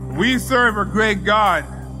We serve a great God.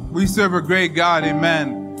 We serve a great God.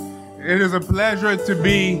 Amen. It is a pleasure to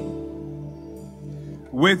be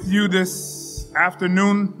with you this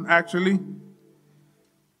afternoon, actually.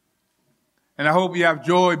 And I hope you have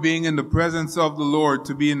joy being in the presence of the Lord,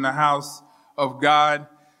 to be in the house of God.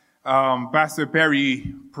 Pastor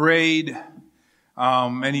Perry prayed,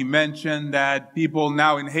 and he mentioned that people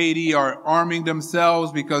now in Haiti are arming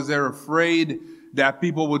themselves because they're afraid that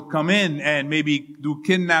people would come in and maybe do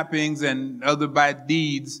kidnappings and other bad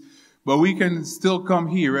deeds. But we can still come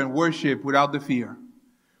here and worship without the fear,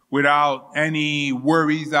 without any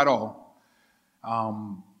worries at all.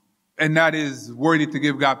 And that is worthy to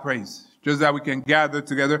give God praise. Just that we can gather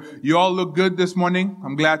together. You all look good this morning.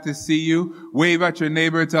 I'm glad to see you. Wave at your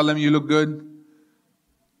neighbor. Tell them you look good.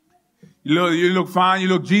 You look fine. You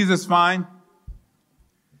look Jesus fine.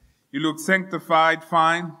 You look sanctified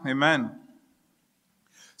fine. Amen.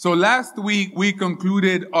 So last week we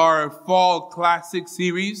concluded our fall classic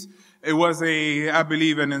series. It was I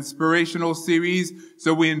believe, an inspirational series.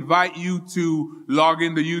 So we invite you to log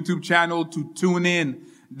in the YouTube channel to tune in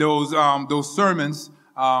those sermons,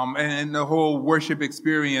 and the whole worship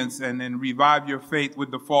experience, and then revive your faith with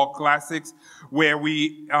the fall classics, where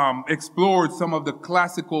we explored some of the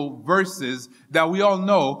classical verses that we all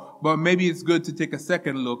know, but maybe it's good to take a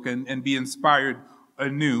second look and be inspired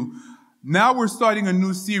anew. Now we're starting a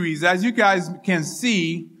new series. As you guys can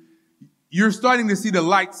see, you're starting to see the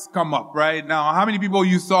lights come up, right? Now, how many people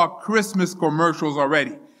you saw Christmas commercials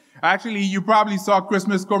already? Actually, you probably saw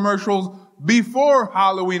Christmas commercials before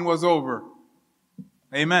Halloween was over.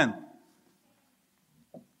 Amen.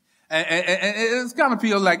 And it's kind of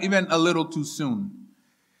feels like even a little too soon.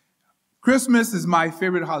 Christmas is my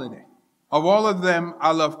favorite holiday. Of all of them,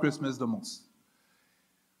 I love Christmas the most.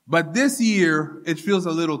 But this year, it feels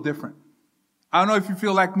a little different. I don't know if you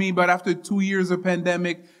feel like me, but after 2 years of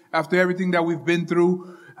pandemic, after everything that we've been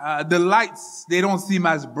through, the lights, they don't seem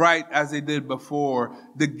as bright as they did before.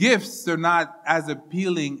 The gifts are not as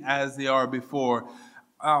appealing as they are before.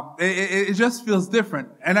 It just feels different.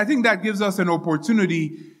 And I think that gives us an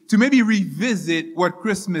opportunity to maybe revisit what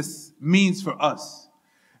Christmas means for us.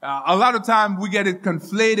 A lot of time we get it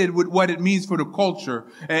conflated with what it means for the culture,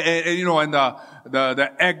 and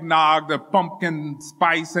the eggnog, the pumpkin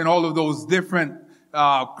spice, and all of those different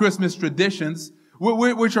Christmas traditions,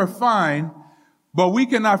 which are fine, but we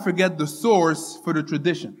cannot forget the source for the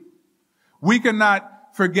tradition. We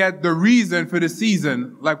cannot forget the reason for the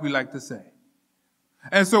season, like we like to say.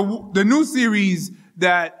 And so the new series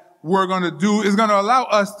that we're going to do is going to allow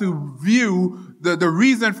us to view the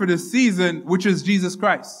reason for the season, which is Jesus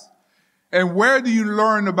Christ. And where do you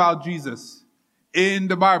learn about Jesus? In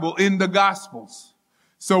the Bible, in the Gospels.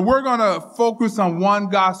 So we're going to focus on one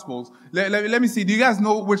Gospel. Let me see. Do you guys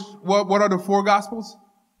know what are the 4 Gospels?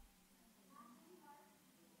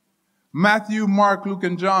 Matthew, Mark, Luke,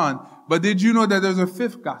 and John. But did you know that there's a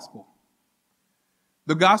 5th Gospel?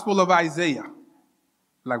 The Gospel of Isaiah.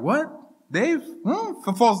 Like what? Dave?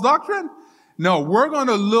 For false doctrine? No, we're going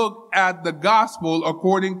to look at the gospel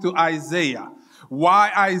according to Isaiah.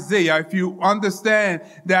 Why Isaiah? If you understand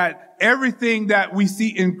that everything that we see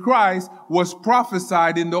in Christ was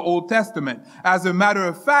prophesied in the Old Testament. As a matter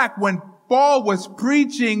of fact, when Paul was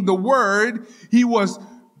preaching the word, he was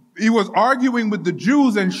arguing with the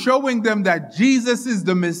Jews and showing them that Jesus is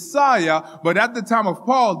the Messiah. But at the time of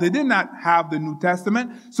Paul, they did not have the New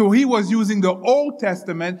Testament. So he was using the Old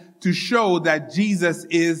Testament to show that Jesus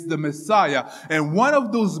is the Messiah. And one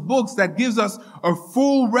of those books that gives us a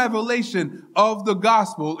full revelation of the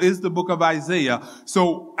gospel is the book of Isaiah.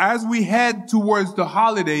 So as we head towards the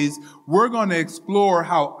holidays, we're going to explore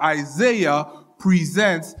how Isaiah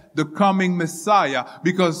presents the coming Messiah,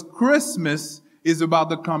 because Christmas is about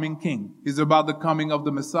the coming King, is about the coming of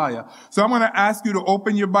the Messiah. So I'm going to ask you to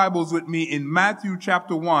open your Bibles with me in Matthew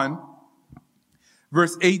chapter 1,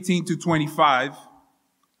 verse 18 to 25.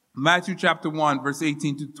 Matthew chapter 1, verse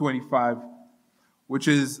 18 to 25, which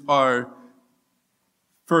is our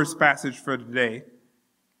first passage for today.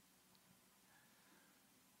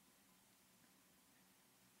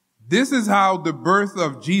 This is how the birth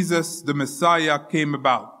of Jesus, the Messiah, came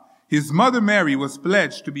about. His mother Mary was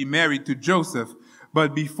pledged to be married to Joseph,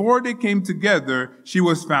 but before they came together, she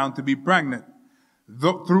was found to be pregnant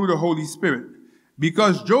through the Holy Spirit.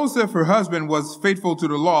 Because Joseph, her husband, was faithful to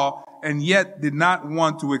the law and yet did not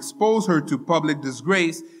want to expose her to public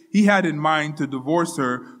disgrace, he had in mind to divorce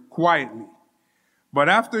her quietly. But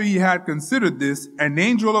after he had considered this, an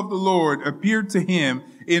angel of the Lord appeared to him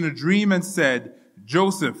in a dream and said,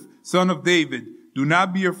 "Joseph, son of David, do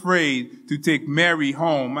not be afraid to take Mary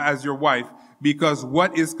home as your wife, because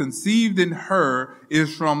what is conceived in her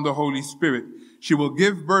is from the Holy Spirit. She will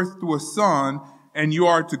give birth to a son, and you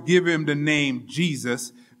are to give him the name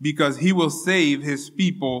Jesus, because he will save his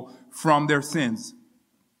people from their sins.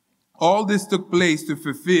 All this took place to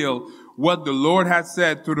fulfill what the Lord had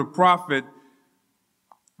said to the prophet,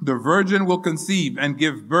 the virgin will conceive and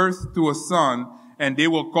give birth to a son, and they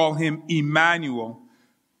will call him Emmanuel,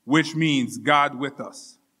 which means God with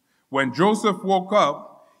us. When Joseph woke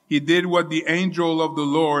up, he did what the angel of the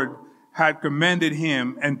Lord had commanded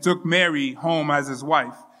him and took Mary home as his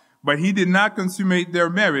wife. But he did not consummate their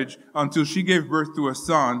marriage until she gave birth to a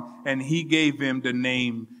son, and he gave him the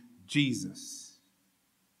name Jesus.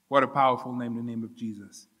 What a powerful name, the name of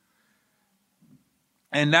Jesus.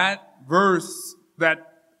 And that verse, that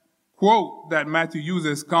quote that Matthew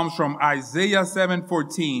uses comes from Isaiah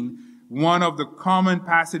 7:14, one of the common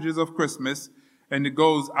passages of Christmas. And it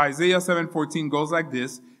goes, Isaiah 7:14 goes like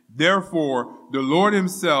this: therefore, the Lord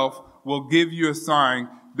himself will give you a sign.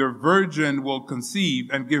 The virgin will conceive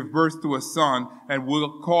and give birth to a son, and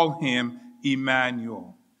will call him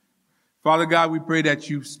Emmanuel. Father God, we pray that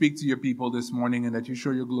you speak to your people this morning and that you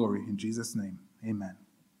show your glory. In Jesus' name, amen.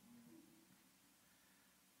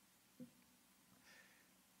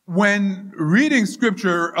 When reading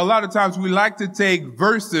scripture, a lot of times we like to take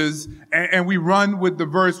verses and we run with the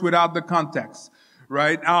verse without the context,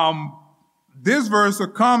 right? This verse, a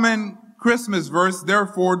common Christmas verse,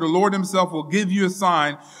 therefore the Lord himself will give you a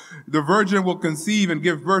sign. The virgin will conceive and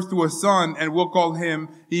give birth to a son, and we'll call him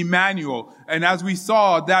Emmanuel. And as we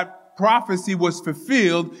saw, that prophecy was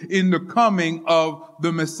fulfilled in the coming of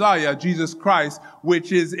the Messiah, Jesus Christ,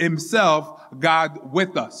 which is himself God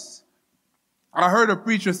with us. I heard a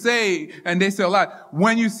preacher say, and they say a lot,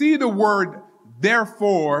 when you see the word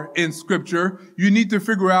therefore in scripture, you need to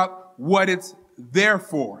figure out what it's there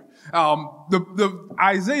for.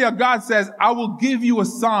 Isaiah, God says, I will give you a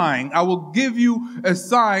sign. I will give you a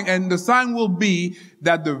sign, and the sign will be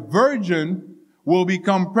that the virgin will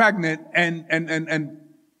become pregnant and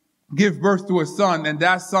give birth to a son, and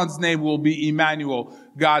that son's name will be Emmanuel,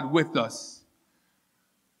 God with us.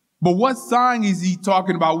 But what sign is he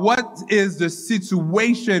talking about? What is the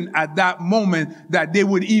situation at that moment that they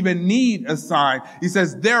would even need a sign? He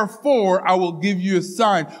says, therefore, I will give you a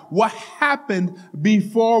sign. What happened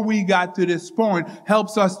before we got to this point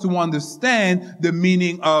helps us to understand the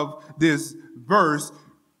meaning of this verse.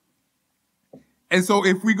 And so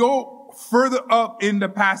if we go further up in the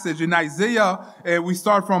passage in Isaiah, we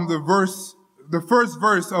start from the first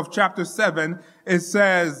verse of chapter 7, it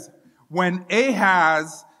says, when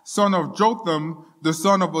Ahaz, son of Jotham, the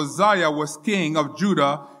son of Uzziah, was king of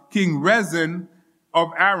Judah, King Rezin of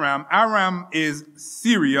Aram. Aram is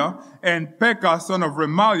Syria. And Pekah, son of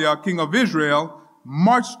Remaliah, king of Israel,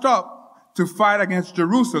 marched up to fight against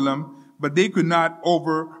Jerusalem, but they could not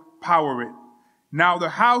overpower it. Now the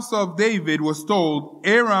house of David was told,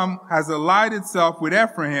 Aram has allied itself with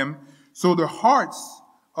Ephraim. So the hearts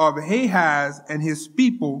of Ahaz and his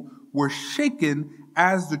people were shaken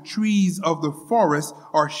as the trees of the forest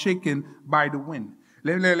are shaken by the wind.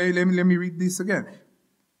 Let me read this again.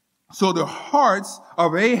 So the hearts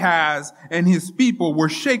of Ahaz and his people were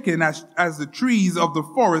shaken as the trees of the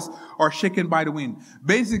forest are shaken by the wind.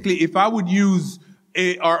 Basically, if I would use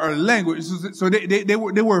our language, so they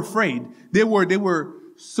were afraid. They were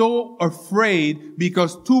so afraid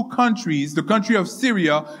because two countries, the country of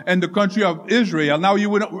Syria and the country of Israel. Now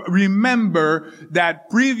you would remember that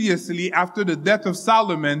previously, after the death of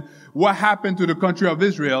Solomon, what happened to the country of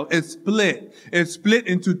Israel? It split. It split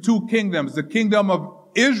into two kingdoms. The kingdom of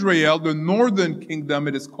Israel, the northern kingdom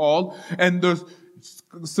it is called, and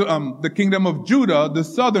the kingdom of Judah, the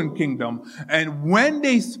southern kingdom. And when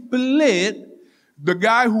they split, the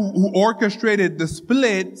guy who orchestrated the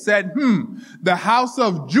split said, the house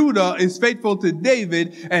of Judah is faithful to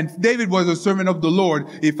David, and David was a servant of the Lord.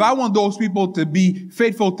 If I want those people to be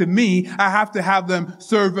faithful to me, I have to have them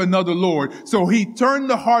serve another Lord. So he turned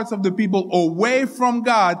the hearts of the people away from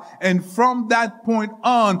God, and from that point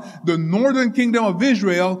on, the northern kingdom of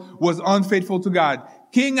Israel was unfaithful to God.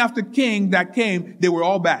 King after king that came, they were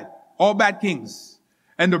all bad kings.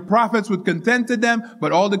 And the prophets would contend to them,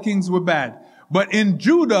 but all the kings were bad. But in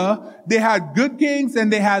Judah, they had good kings and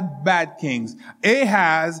they had bad kings.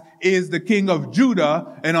 Ahaz is the king of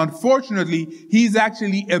Judah, and unfortunately, he's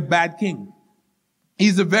actually a bad king.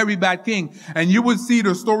 He's a very bad king. And you would see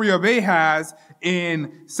the story of Ahaz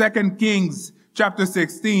in 2 Kings chapter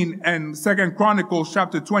 16 and 2 Chronicles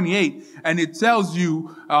chapter 28. And it tells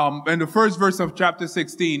you, in the first verse of chapter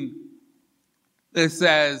 16, it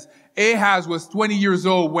says, Ahaz was 20 years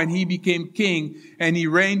old when he became king, and he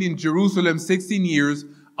reigned in Jerusalem 16 years.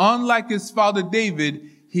 unlike his father David,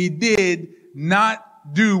 he did not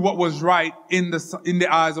do what was right in the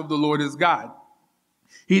eyes of the Lord his God.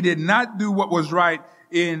 He did not do what was right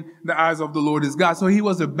in the eyes of the Lord his God. So he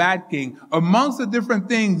was a bad king. Amongst the different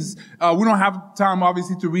things, we don't have time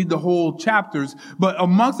obviously to read the whole chapters, but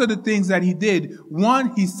amongst the things that he did,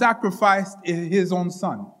 one, he sacrificed his own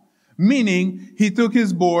son. Meaning, he took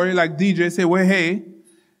his boy, like DJ said, well, hey,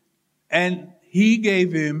 and he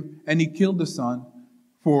gave him, and he killed the son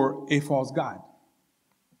for a false god.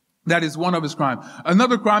 That is one of his crimes.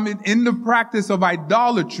 Another crime, in the practice of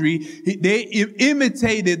idolatry, they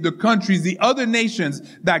imitated the countries, the other nations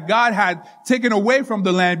that God had taken away from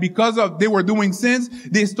the land because of they were doing sins.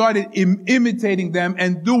 They started imitating them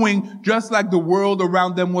and doing just like the world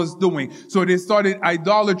around them was doing. So they started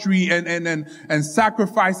idolatry and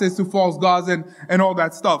sacrifices to false gods and all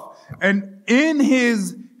that stuff. And in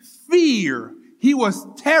his fear, he was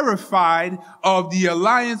terrified of the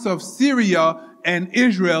alliance of Syria and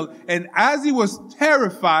Israel. And as he was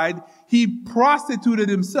terrified, he prostituted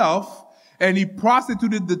himself and he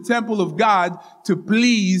prostituted the temple of God to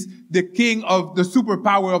please the king of the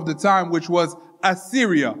superpower of the time, which was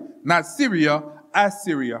Assyria, not Syria,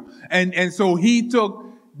 Assyria. And so he took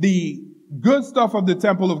the good stuff of the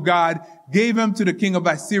temple of God, gave him to the king of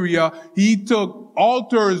Assyria. He took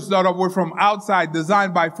altars that were from outside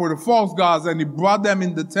designed for the false gods, and he brought them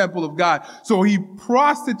in the temple of God. So he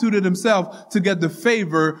prostituted himself to get the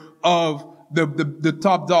favor of the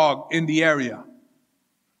top dog in the area.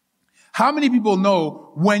 How many people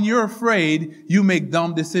know when you're afraid, you make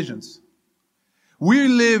dumb decisions? We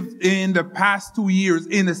lived in the past 2 years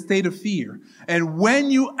in a state of fear. And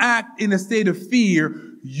when you act in a state of fear,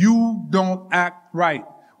 you don't act right.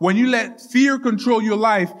 When you let fear control your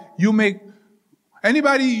life, you make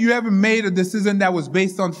anybody, you ever made a decision that was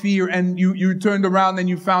based on fear and you turned around and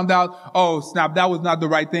you found out, oh snap, that was not the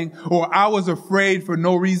right thing, or I was afraid for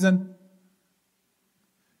no reason?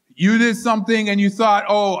 You did something and you thought,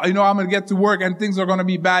 oh, I'm going to get to work and things are going to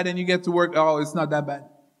be bad, and you get to work, oh, it's not that bad.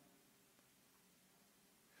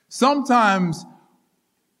 Sometimes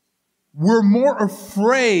we're more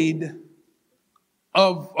afraid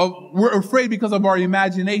we're afraid because of our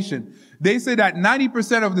imagination. They say that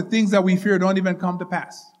 90% of the things that we fear don't even come to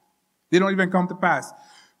pass. They don't even come to pass.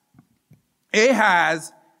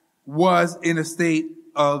 Ahaz was in a state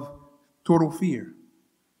of total fear.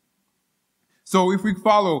 So if we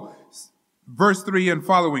follow verse 3 and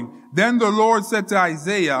following, then the Lord said to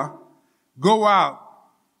Isaiah, go out,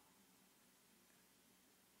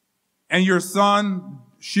 and your son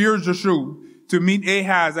Shear-Jashub to meet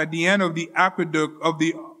Ahaz at the end of the aqueduct of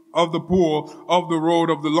the pool of the road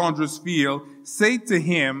of the laundress field. Say to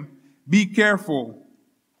him, be careful,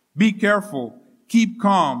 keep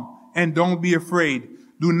calm, and don't be afraid.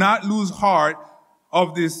 Do not lose heart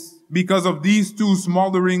of this because of these two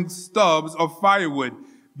smoldering stubs of firewood,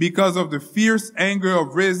 because of the fierce anger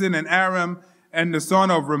of Rezin and Aram and the son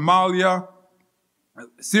of Remaliah.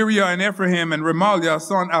 Syria and Ephraim and Remaliah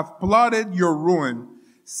son have plotted your ruin,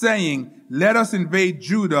 saying, let us invade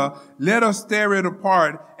Judah, let us tear it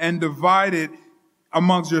apart and divide it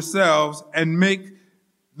amongst yourselves and make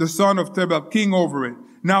the son of Tebel king over it.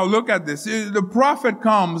 Now look at this. The prophet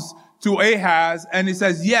comes to Ahaz and he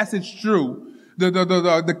says, yes, it's true.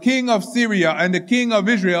 The king of Syria and the king of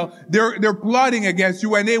Israel, they're plotting against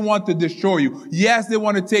you and they want to destroy you. Yes, they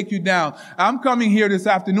want to take you down. I'm coming here this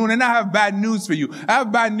afternoon and I have bad news for you. I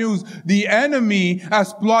have bad news. The enemy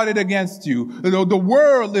has plotted against you. The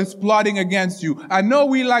world is plotting against you. I know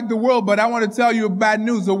we like the world, but I want to tell you bad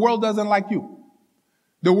news. The world doesn't like you.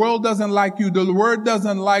 The world doesn't like you. The world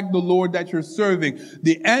doesn't like the Lord that you're serving.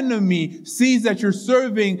 The enemy sees that you're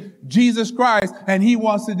serving Jesus Christ and he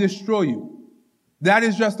wants to destroy you. That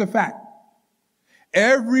is just a fact.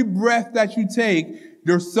 Every breath that you take,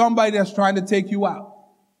 there's somebody that's trying to take you out.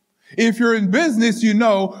 If you're in business, you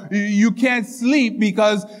know you can't sleep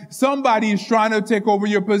because somebody is trying to take over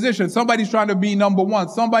your position. Somebody's trying to be number one.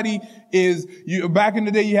 Back in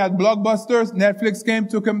the day you had Blockbusters, Netflix came,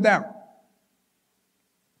 took him down.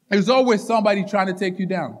 There's always somebody trying to take you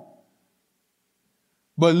down.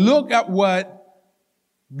 But look at what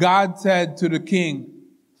God said to the king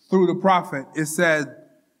through the prophet. It said,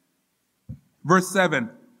 verse 7,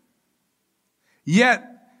 yet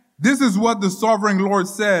this is what the sovereign Lord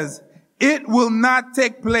says. It will not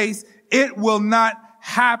take place. It will not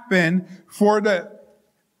happen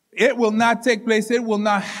it will not take place. It will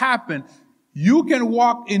not happen. You can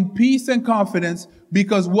walk in peace and confidence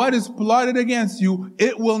because what is plotted against you,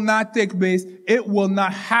 it will not take place. It will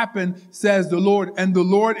not happen, says the Lord. And the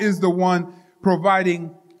Lord is the one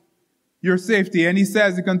providing your safety. And he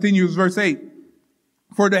says, it continues, verse 8,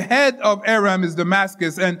 For the head of Aram is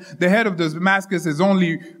Damascus, and the head of Damascus is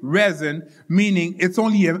only Rezin, meaning it's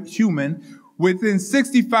only a human. Within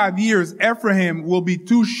 65 years, Ephraim will be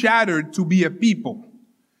too shattered to be a people.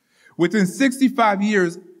 Within 65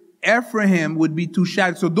 years, Ephraim would be too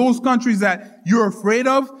shattered. So those countries that you're afraid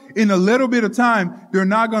of, in a little bit of time, they're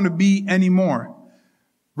not going to be anymore.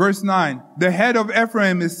 Verse 9, the head of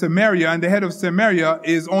Ephraim is Samaria, and the head of Samaria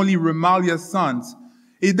is only Remaliah's sons.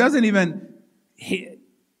 It doesn't even...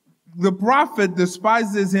 The prophet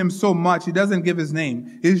despises him so much, he doesn't give his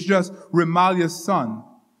name. It's just Remaliah's son.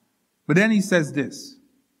 But then he says this: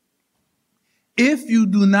 if you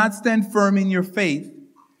do not stand firm in your faith,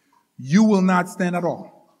 you will not stand at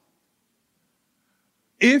all.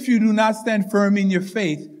 If you do not stand firm in your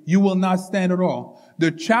faith, you will not stand at all.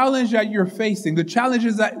 The challenge that you're facing, the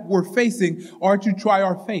challenges that we're facing are to try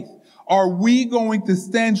our faith. Are we going to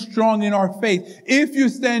stand strong in our faith? If you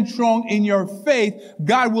stand strong in your faith,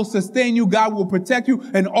 God will sustain you, God will protect you,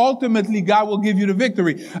 and ultimately God will give you the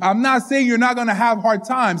victory. I'm not saying you're not going to have hard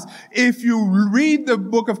times. If you read the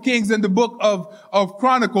book of Kings and the book of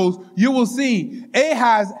Chronicles, you will see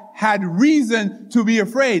Ahaz had reason to be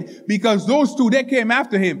afraid because those two, they came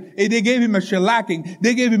after him. They gave him a shellacking.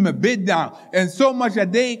 They gave him a beat down. And so much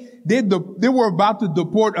that they were about to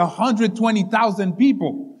deport 120,000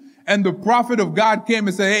 people. And the prophet of God came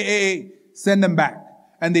and said, hey, send them back.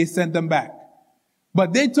 And they sent them back.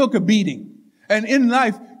 But they took a beating. And in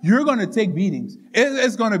life, you're going to take beatings.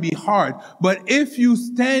 It's going to be hard. But if you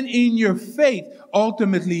stand in your faith,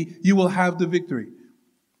 ultimately, you will have the victory.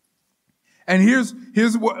 And here's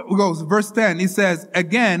what goes. Verse 10, he says,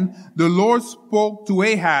 again, the Lord spoke to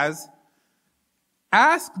Ahaz,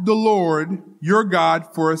 ask the Lord your God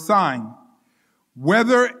for a sign,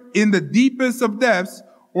 whether in the deepest of depths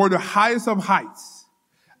or the highest of heights.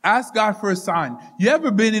 Ask God for a sign. You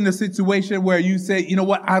ever been in a situation where you say, you know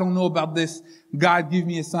what, I don't know about this. God, give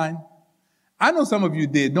me a sign. I know some of you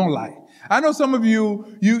did. Don't lie. I know some of you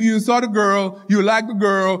saw the girl, you like the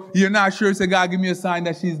girl, you're not sure. Say, God, give me a sign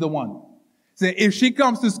that she's the one. Say, if she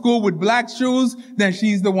comes to school with black shoes, then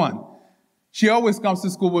she's the one. She always comes to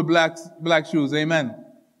school with black shoes. Amen.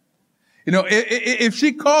 You know, if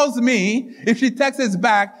she calls me, if she texts us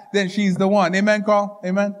back, then she's the one. Amen, Carl?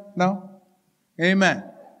 Amen? No? Amen.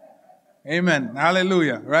 Amen.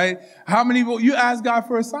 Hallelujah. Right? How many people, you ask God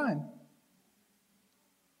for a sign?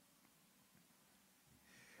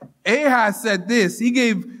 Ahaz said this. He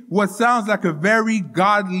gave what sounds like a very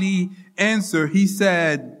godly answer. He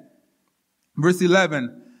said, verse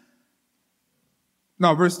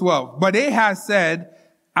 12. But Ahaz said,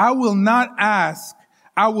 I will not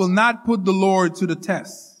put the Lord to the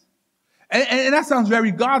test. And that sounds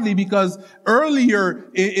very godly because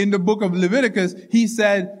earlier in the book of Leviticus, he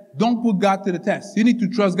said, don't put God to the test. You need to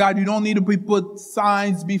trust God. You don't need to put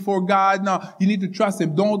signs before God. No, you need to trust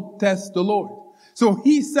him. Don't test the Lord. So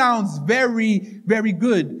he sounds very, very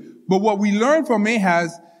good. But what we learn from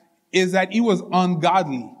Ahaz is that he was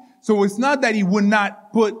ungodly. So it's not that he would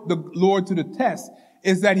not put the Lord to the test.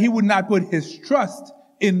 It's that he would not put his trust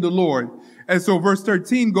in the Lord. And so verse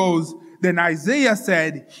 13 goes, then Isaiah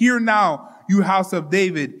said, hear now, you house of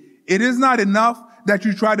David. It is not enough that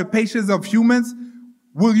you try the patience of humans.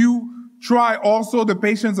 Will you try also the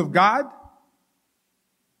patience of God?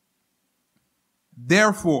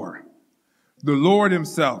 Therefore, the Lord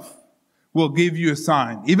himself will give you a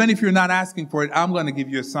sign. Even if you're not asking for it, I'm going to give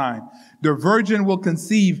you a sign. The virgin will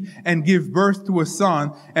conceive and give birth to a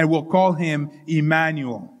son and will call him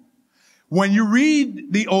Emmanuel. When you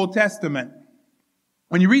read the Old Testament,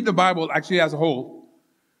 when you read the Bible actually as a whole,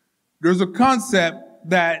 there's a concept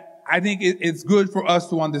that I think it's good for us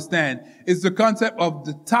to understand. It's the concept of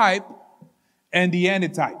the type and the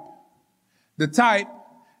antitype. The type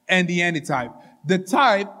and the antitype. The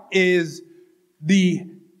type is the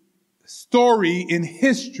story in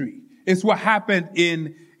history. It's what happened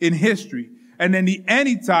in history. And then the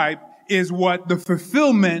antitype is what the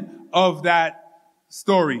fulfillment of that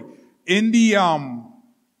story. In the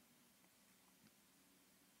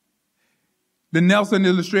Nelson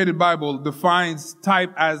Illustrated Bible defines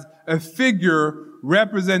type as a figure,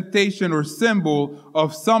 representation, or symbol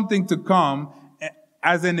of something to come,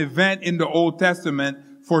 as an event in the Old Testament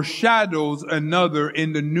foreshadows another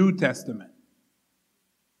in the New Testament.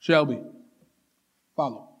 Shelby,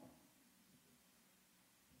 follow.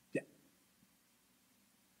 Yeah.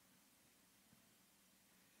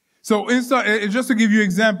 So just to give you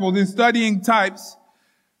examples, in studying types,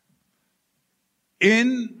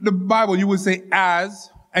 in the Bible, you would say as,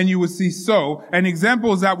 and you would see so. And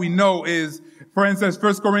examples that we know is, for instance,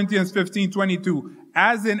 1 Corinthians 15:22.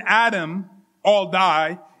 As in Adam, all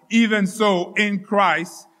die, even so in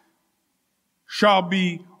Christ shall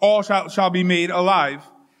be made alive.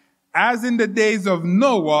 As in the days of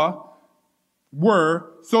Noah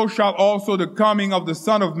were, so shall also the coming of the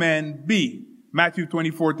Son of Man be. Matthew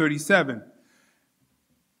 24:37.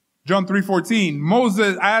 John 3:14.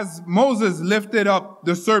 As Moses lifted up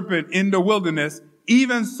the serpent in the wilderness,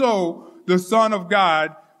 even so the Son of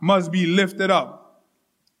God must be lifted up.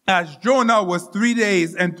 As Jonah was 3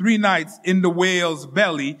 days and 3 nights in the whale's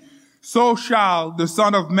belly, so shall the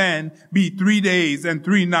Son of Man be 3 days and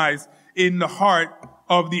 3 nights in the heart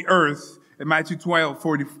of the earth. In Matthew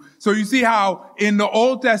 12:40. So you see how in the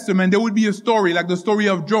Old Testament, there would be a story like the story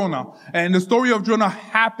of Jonah. And the story of Jonah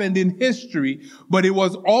happened in history, but it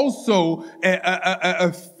was also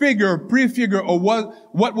a prefigure of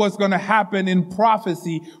what was going to happen in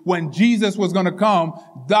prophecy when Jesus was going to come,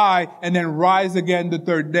 die, and then rise again the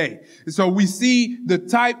third day. So we see the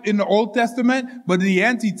type in the Old Testament, but the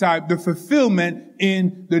antitype, the fulfillment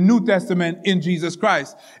in the New Testament in Jesus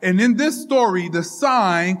Christ. And in this story, the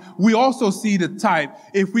sign, we also see the type.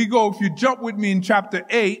 If you jump with me in chapter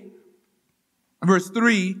 8, verse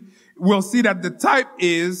 3, we'll see that the type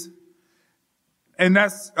is, and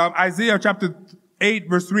that's Isaiah chapter 8,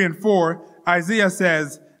 verse 3 and 4. Isaiah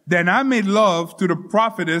says, "Then I made love to the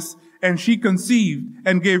prophetess, and she conceived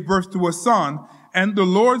and gave birth to a son. And the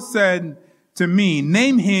Lord said to me,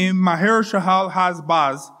 name him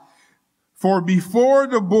Maher-Shalal-Haz-Baz. For before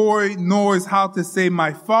the boy knows how to say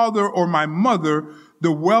my father or my mother,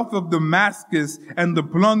 the wealth of Damascus and the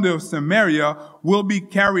plunder of Samaria will be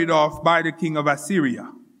carried off by the king of Assyria."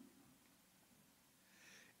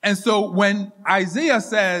 And so when Isaiah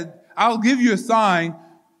said, "I'll give you a sign,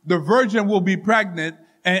 the virgin will be pregnant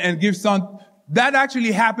and give son," that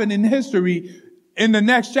actually happened in history. In the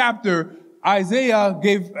next chapter,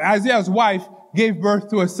 Isaiah's wife gave birth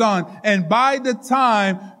to a son. And by the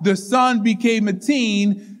time the son became a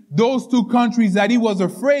teen, those two countries that he was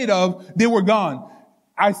afraid of, they were gone.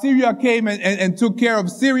 Assyria came and took care of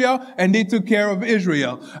Syria, and they took care of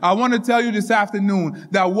Israel. I want to tell you this afternoon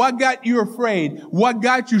that what got you afraid, what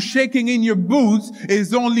got you shaking in your boots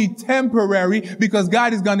is only temporary, because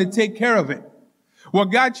God is going to take care of it.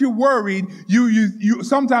 What got you worried, you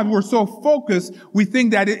sometimes we're so focused, we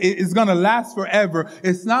think that it's going to last forever.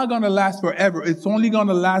 It's not going to last forever. It's only going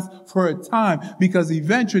to last for a time, because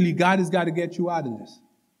eventually God has got to get you out of this.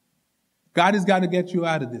 God has got to get you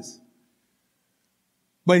out of this.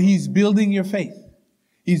 But he's building your faith.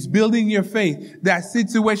 He's building your faith. That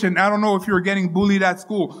situation, I don't know if you're getting bullied at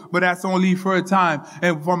school, but that's only for a time.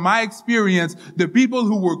 And from my experience, the people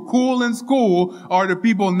who were cool in school are the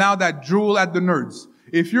people now that drool at the nerds.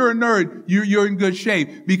 If you're a nerd, you're in good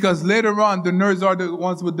shape, because later on, the nerds are the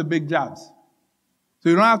ones with the big jobs. So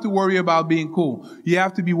you don't have to worry about being cool. You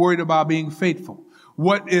have to be worried about being faithful.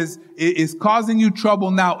 What is causing you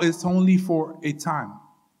trouble now is only for a time.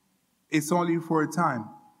 It's only for a time.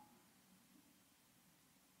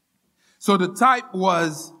 So the type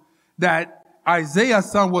was that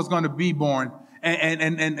Isaiah's son was going to be born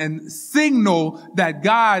and signal that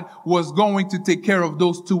God was going to take care of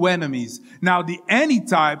those two enemies. Now the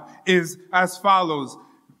antitype is as follows.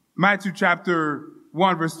 Matthew chapter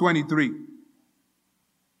 1 verse 23.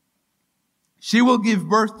 "She will give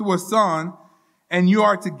birth to a son, and you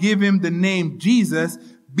are to give him the name Jesus,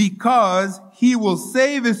 because he will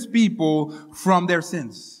save his people from their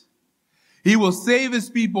sins." He will save his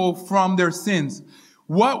people from their sins.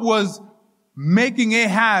 What was making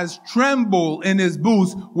Ahaz tremble in his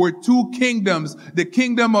boots were two kingdoms, the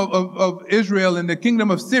kingdom of Israel and the kingdom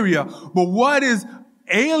of Syria. But what is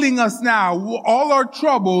ailing us now, all our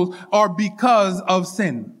troubles are because of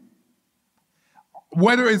sin.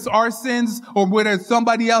 Whether it's our sins or whether it's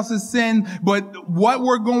somebody else's sin, but what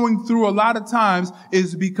we're going through a lot of times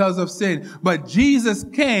is because of sin. But Jesus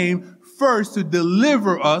came first to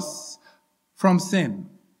deliver us from sin.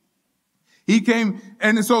 He came,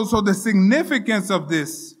 and so the significance of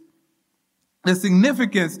this, the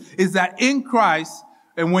significance is that in Christ,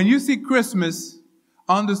 and when you see Christmas,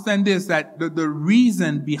 understand this, that the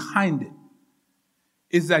reason behind it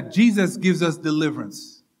is that Jesus gives us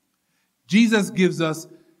deliverance. Jesus gives us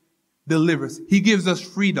deliverance. He gives us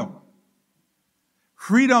freedom.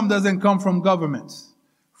 Freedom doesn't come from governments.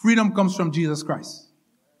 Freedom comes from Jesus Christ.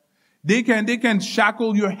 They can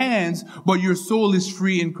shackle your hands, but your soul is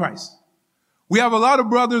free in Christ. We have a lot of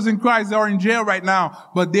brothers in Christ that are in jail right now,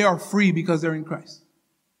 but they are free because they're in Christ.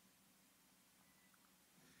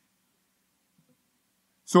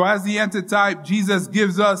 So as the antitype, Jesus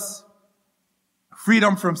gives us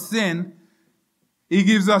freedom from sin. He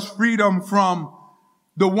gives us freedom from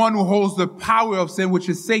the one who holds the power of sin, which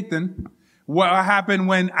is Satan. what happened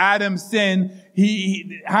when Adam sinned.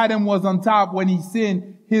 Adam was on top. When he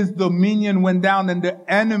sinned, his dominion went down and the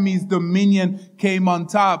enemy's dominion came on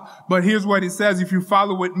top. But here's what it says. If you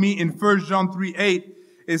follow with me in 1 John 3:8,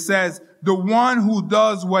 it says, the one who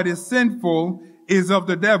does what is sinful is of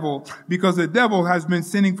the devil, because the devil has been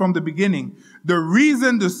sinning from the beginning. The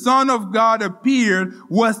reason the Son of God appeared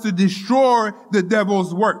was to destroy the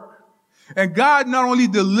devil's work. And God not only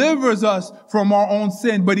delivers us from our own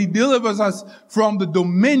sin, but he delivers us from the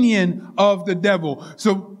dominion of the devil.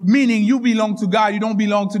 So meaning you belong to God, you don't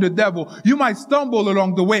belong to the devil. You might stumble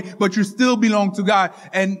along the way, but you still belong to God.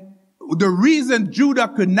 And the reason Judah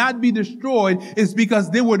could not be destroyed is because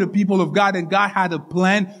they were the people of God and God had a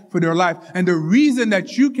plan for their life. And the reason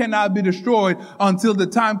that you cannot be destroyed until the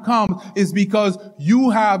time comes is because you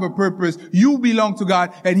have a purpose. You belong to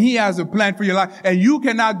God and he has a plan for your life. And you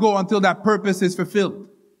cannot go until that purpose is fulfilled.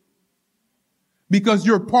 Because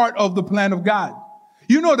you're part of the plan of God.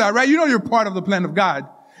 You know that, right? You know you're part of the plan of God.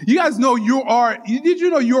 You guys know did you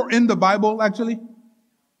know you're in the Bible actually?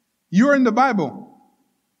 You're in the Bible.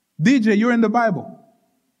 DJ, you're in the Bible.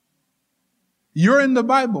 You're in the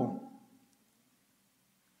Bible.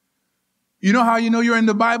 You know how you know you're in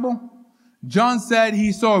the Bible? John said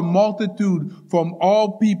he saw a multitude from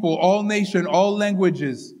all people, all nations, all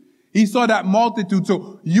languages. He saw that multitude.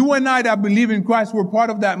 So you and I that believe in Christ, we're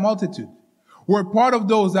part of that multitude. We're part of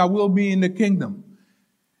those that will be in the kingdom.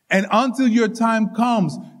 And until your time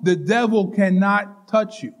comes, the devil cannot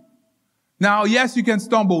touch you. Now, yes, you can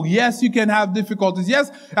stumble. Yes, you can have difficulties. Yes,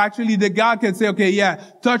 actually, the God can say, okay, yeah,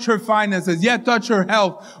 touch her finances. Yeah, touch her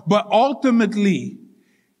health. But ultimately,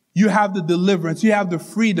 you have the deliverance. You have the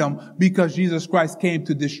freedom because Jesus Christ came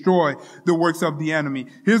to destroy the works of the enemy.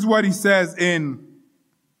 Here's what he says in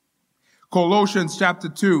Colossians chapter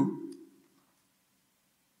 2.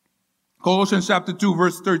 Colossians chapter 2,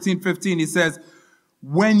 verse 13, 15. He says,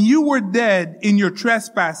 when you were dead in your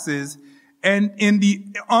trespasses and in the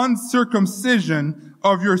uncircumcision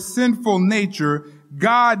of your sinful nature,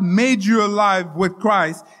 God made you alive with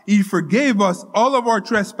Christ. He forgave us all of our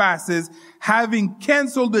trespasses, having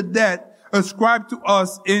canceled the debt ascribed to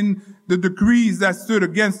us in the decrees that stood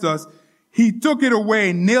against us. He took it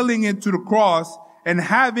away, nailing it to the cross, and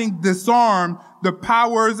having disarmed the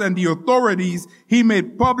powers and the authorities, he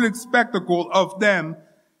made public spectacle of them,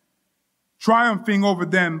 triumphing over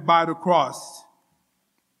them by the cross.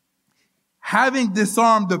 Having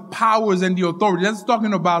disarmed the powers and the authority. That's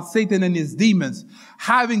talking about Satan and his demons.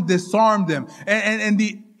 Having disarmed them. And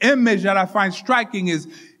the image that I find striking is,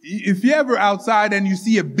 if you're ever outside and you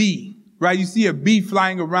see a bee, right? You see a bee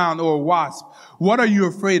flying around or a wasp. What are you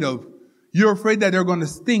afraid of? You're afraid that they're going to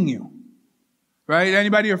sting you. Right?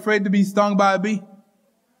 Anybody afraid to be stung by a bee?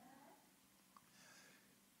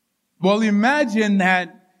 Well, imagine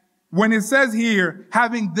that when it says here,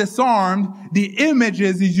 having disarmed, the image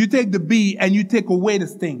is you take the bee and you take away the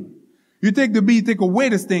sting. You take the bee, take away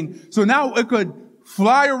the sting. So now it could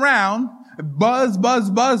fly around, buzz, buzz,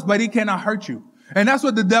 buzz, but it cannot hurt you. And that's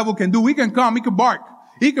what the devil can do. He can come, he can bark.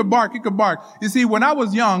 He could bark, he could bark. You see, when I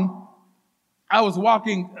was young, I was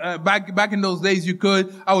walking, back in those days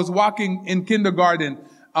I was walking in kindergarten,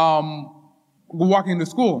 walking to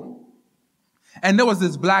school. And there was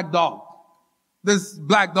this black dog.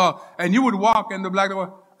 And you would walk and the black dog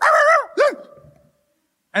would,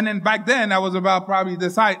 and then back then I was about probably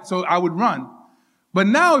this height, so I would run. But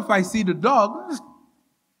now if I see the dog,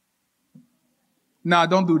 nah,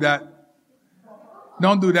 don't do that.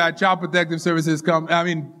 Don't do that. Child Protective Services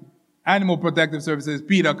Animal Protective Services,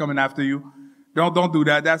 PETA coming after you. Don't do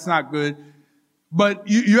that. That's not good. But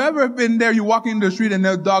you ever been there, you walk in the street and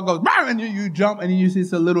the dog goes, and you jump and you see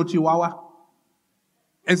it's a little chihuahua.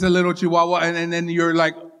 It's a little chihuahua, and then you're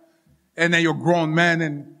like, and then you're a grown man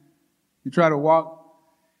and you try to walk.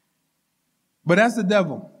 But that's the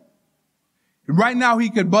devil. Right now he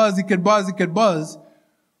could buzz.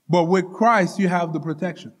 But with Christ, you have the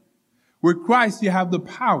protection. With Christ, you have the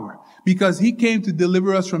power because he came to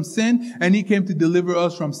deliver us from sin and he came to deliver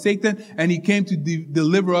us from Satan and he came to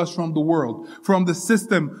deliver us from the world, from the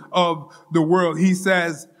system of the world. He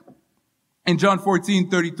says in John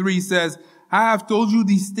 14:33 says, I have told you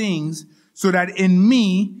these things so that in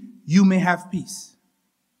me you may have peace.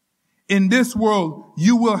 In this world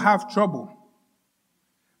you will have trouble,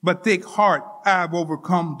 but take heart, I have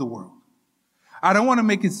overcome the world. I don't want to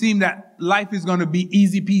make it seem that life is going to be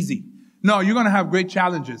easy peasy. No, you're going to have great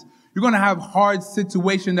challenges. You're going to have hard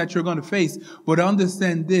situations that you're going to face. But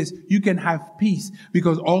understand this, you can have peace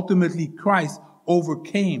because ultimately Christ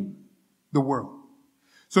overcame the world.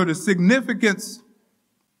 So the significance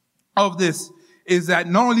of this is that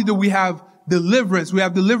not only do we have deliverance. We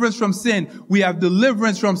have deliverance from sin. We have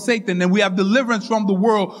deliverance from Satan, and we have deliverance from the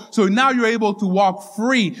world. So now you're able to walk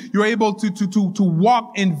free. You're able to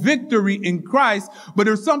walk in victory in Christ. But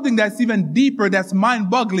there's something that's even deeper, that's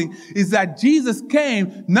mind-boggling, is that Jesus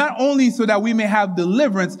came not only so that we may have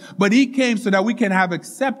deliverance, but he came so that we can have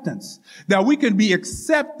acceptance, that we can be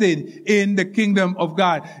accepted in the kingdom of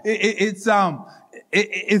God.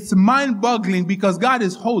 It's mind-boggling because God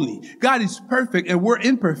is holy. God is perfect and we're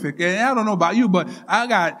imperfect. And I don't know about you, but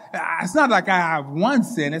it's not like I have one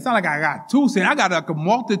sin. It's not like I got two sins. I got a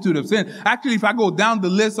multitude of sin. Actually, if I go down the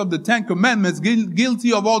list of the 10 commandments,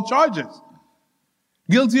 guilty of all charges.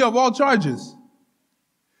 Guilty of all charges.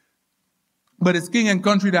 But it's King and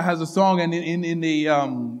Country that has a song, and in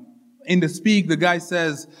the speak, the guy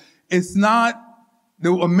says, the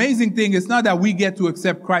amazing thing is not that we get to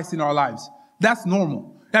accept Christ in our lives. That's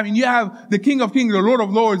normal. I mean, you have the King of Kings, the Lord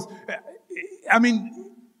of Lords. I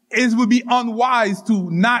mean, it would be unwise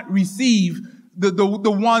to not receive the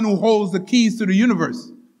one who holds the keys to the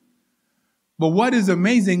universe. But what is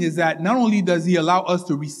amazing is that not only does he allow us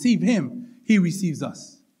to receive him, he receives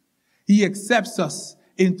us. He accepts us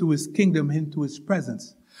into his kingdom, into his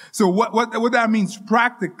presence. So what that means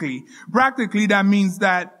practically that means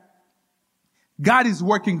that God is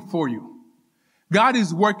working for you. God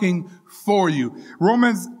is working for you.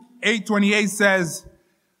 Romans 8:28 says,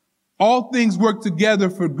 all things work together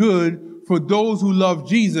for good for those who love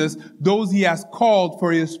Jesus, those he has called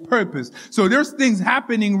for his purpose. So there's things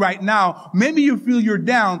happening right now. Maybe you feel you're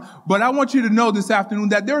down, but I want you to know this afternoon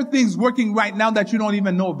that there are things working right now that you don't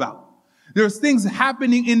even know about. There's things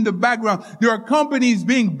happening in the background. There are companies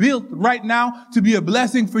being built right now to be a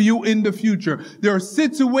blessing for you in the future. There are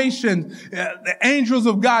situations, the angels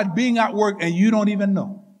of God being at work, and you don't even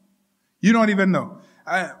know. You don't even know.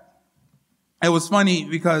 It was funny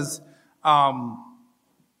because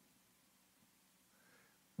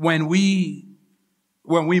when we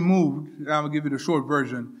moved, I'm going to give you the short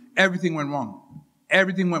version, everything went wrong.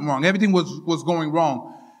 Everything went wrong. Everything was going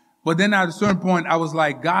wrong. But then at a certain point, I was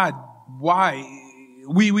like, God, why?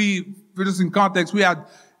 For just in context, we had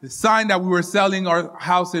signed that we were selling our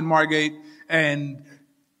house in Margate, and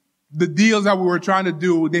the deals that we were trying to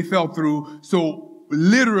do, they fell through. So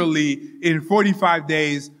literally in 45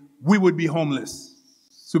 days, we would be homeless.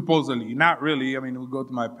 Supposedly. Not really. I mean, we'll go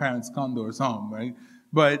to my parents' condo or something, right?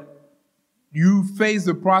 But you face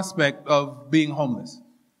the prospect of being homeless.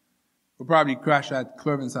 We'll probably crash at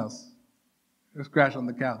Clervin's house. Just crash on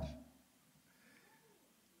the couch.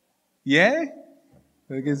 Yeah?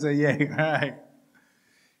 I can say yeah. All right.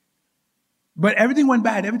 But everything went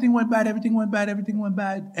bad. Everything went bad.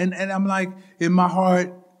 And I'm like, in my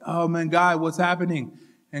heart, oh man, God, what's happening?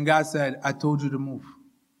 And God said, I told you to move.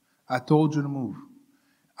 I told you to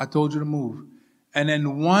move. And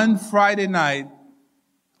then one Friday night,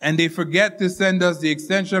 and they forget to send us the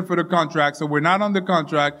extension for the contract, so we're not on the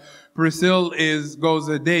contract. Priscilla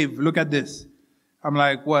goes, Dave, look at this. I'm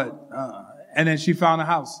like, what? And then she found a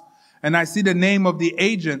house. And I see the name of the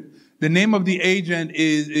agent. The name of the agent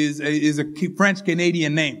is a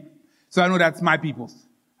French-Canadian name. So I know that's my people's.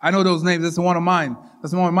 I know those names. That's one of mine.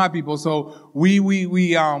 That's one of my people. So we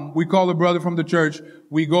call a brother from the church.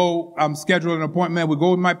 We go, schedule an appointment. We go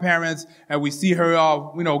with my parents and we see her,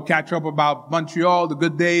 catch up about Montreal, the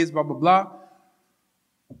good days, blah, blah, blah.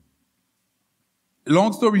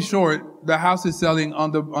 Long story short, the house is selling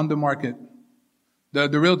on the market. The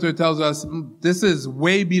realtor tells us, this is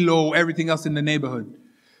way below everything else in the neighborhood.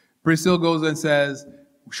 Priscilla goes and says,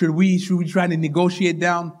 should we try to negotiate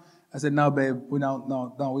down? I said, no, babe, we're not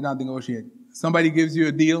negotiating. Somebody gives you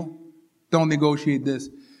a deal, don't negotiate this.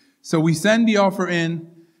 So we send the offer in,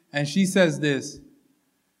 and she says this,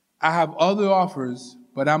 I have other offers,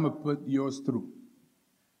 but I'm going to put yours through.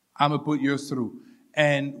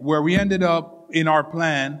 And where we ended up in our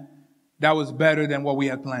plan, that was better than what we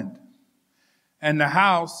had planned. And the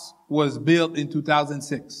house was built in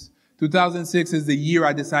 2006. 2006 is the year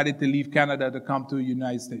I decided to leave Canada to come to the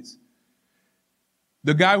United States.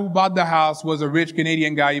 The guy who bought the house was a rich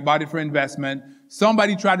Canadian guy. He bought it for investment.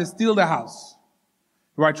 Somebody tried to steal the house.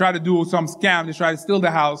 Or tried to do some scam. They tried to steal the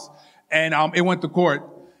house. And it went to court.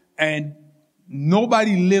 And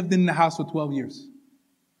nobody lived in the house for 12 years.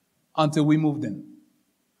 Until we moved in.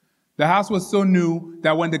 The house was so new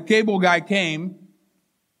that when the cable guy came,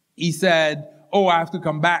 he said, oh, I have to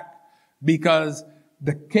come back. Because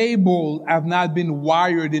the cable have not been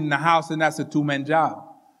wired in the house, and that's a two-man job.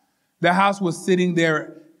 The house was sitting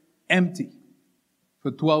there empty for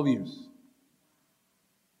 12 years.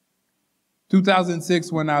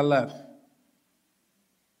 2006, when I left,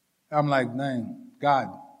 I'm like, man, God,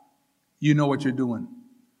 you know what you're doing.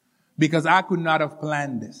 because I could not have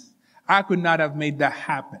planned this. I could not have made that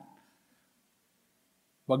happen.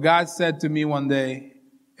 But God said to me one day,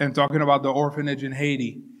 and talking about the orphanage in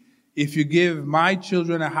Haiti, if you give my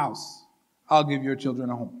children a house, I'll give your children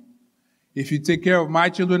a home. If you take care of my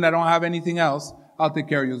children that don't have anything else, I'll take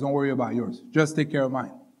care of yours. Don't worry about yours. Just take care of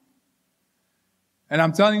mine. And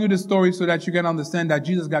I'm telling you this story so that you can understand that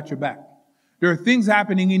Jesus got your back. There are things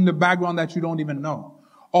happening in the background that you don't even know.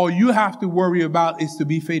 All you have to worry about is to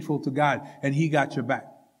be faithful to God, and He got your back.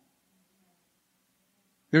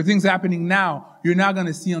 There are things happening now you're not going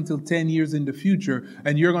to see until 10 years in the future,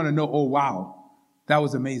 and you're going to know, oh, wow, that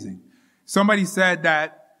was amazing. Somebody said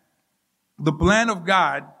that the plan of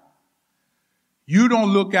God, you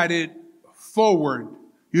don't look at it forward.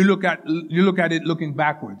 You look at it looking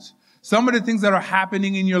backwards. Some of the things that are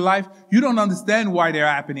happening in your life, you don't understand why they're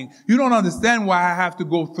happening. You don't understand why I have to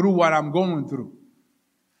go through what I'm going through.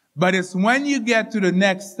 But it's when you get to the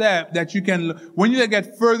next step that you can, when you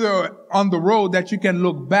get further on the road, that you can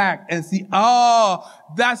look back and see, oh,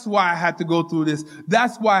 that's why I had to go through this.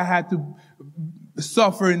 That's why I had to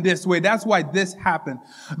suffer in this way. That's why this happened.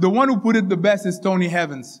 The one who put it the best is Tony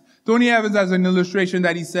Evans. Tony Evans has an illustration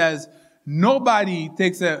that he says, nobody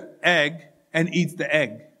takes an egg and eats the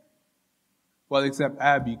egg. Well, except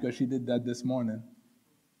Abby, because she did that this morning.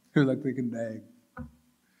 She was like taking the egg.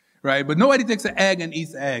 Right? But nobody takes an egg and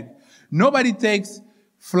eats the egg. Nobody takes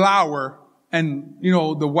flour and,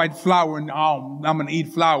 the white flour and, I'm going to eat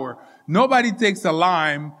flour. Nobody takes a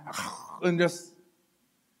lime and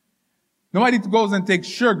nobody goes and takes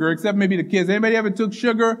sugar, except maybe the kids. Anybody ever took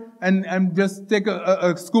sugar and just take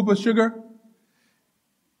a scoop of sugar?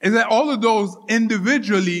 Is that all of those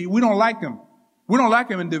individually, we don't like them. We don't like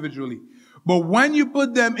them individually. But when you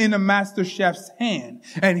put them in a master chef's hand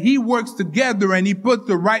and he works together and he puts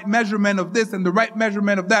the right measurement of this and the right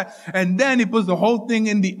measurement of that, and then he puts the whole thing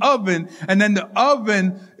in the oven and then the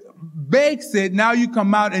oven bakes it, now you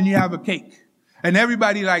come out and you have a cake. And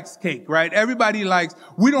everybody likes cake, right?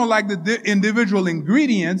 We don't like the individual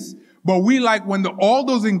ingredients, but we like when all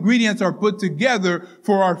those ingredients are put together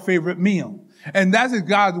for our favorite meal. And that's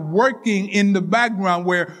God working in the background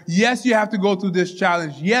where, yes, you have to go through this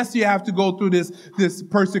challenge. Yes, you have to go through this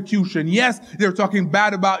persecution. Yes, they're talking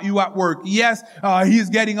bad about you at work. Yes,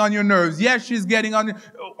 he's getting on your nerves. Yes, she's getting on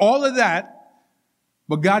all of that.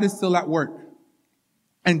 But God is still at work.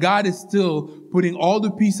 And God is still putting all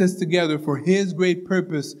the pieces together for His great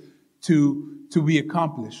purpose to be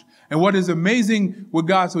accomplished. And what is amazing with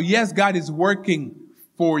God, so yes, God is working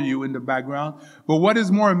for you in the background. But what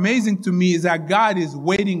is more amazing to me is that God is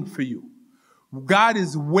waiting for you. God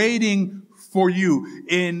is waiting for you.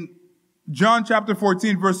 In John chapter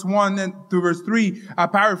 14, verse 1 and through verse 3, I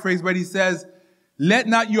paraphrase, but he says, let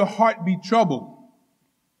not your heart be troubled.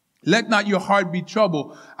 Let not your heart be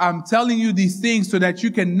troubled. I'm telling you these things so that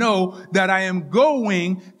you can know that I am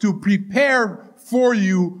going to prepare for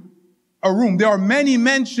you a room. There are many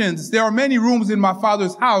mansions. There are many rooms in my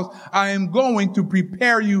Father's house. I am going to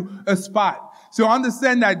prepare you a spot. So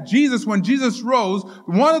understand that when Jesus rose,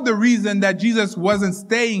 one of the reasons that Jesus wasn't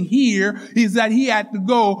staying here is that he had to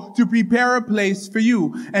go to prepare a place for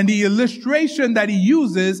you. And the illustration that he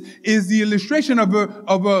uses is the illustration of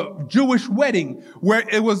a Jewish wedding, where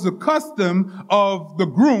it was the custom of the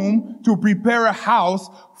groom to prepare a house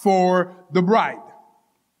for the bride.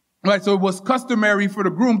 Right, so it was customary for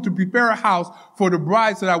the groom to prepare a house for the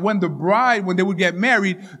bride so that when they would get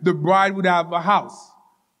married, the bride would have a house.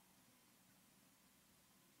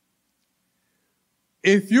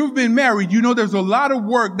 If you've been married, you know there's a lot of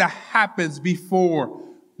work that happens before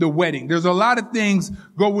the wedding. There's a lot of things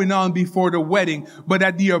going on before the wedding, but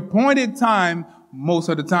at the appointed time, most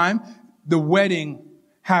of the time, the wedding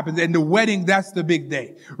happens. And the wedding, that's the big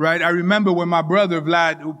day, right? I remember when my brother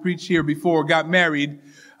Vlad, who preached here before, got married.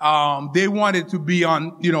 They wanted to be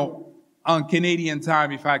on Canadian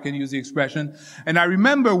time, if I can use the expression. And I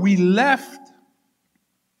remember we left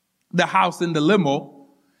the house in the limo.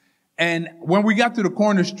 And when we got to the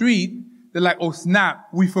corner street, they're like, oh, snap,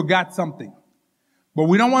 we forgot something. But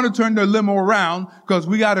we don't want to turn the limo around because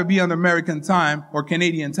we got to be on American time or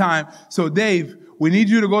Canadian time. So Dave, we need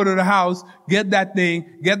you to go to the house, get that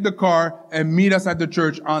thing, get the car, and meet us at the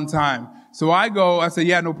church on time. So I say,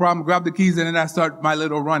 yeah, no problem. Grab the keys and then I start my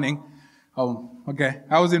little running. Oh, okay.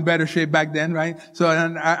 I was in better shape back then, right? So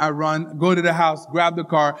then I run, go to the house, grab the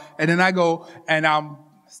car, and then I go and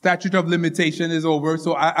statute of limitation is over.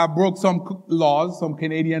 So I broke some laws, some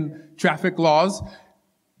Canadian traffic laws,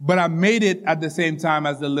 but I made it at the same time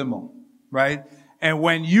as the limo, right? And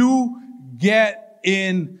when you get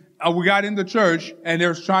in, we got in the church and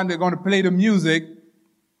they're going to play the music.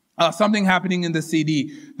 something happening in the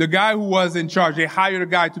CD. The guy who was in charge, they hired a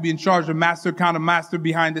guy to be in charge, the master kind of master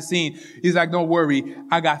behind the scene. He's like, don't worry,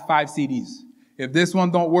 I got 5 CDs. If this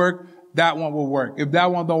one don't work, that one will work. If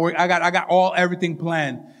that one don't work, I got everything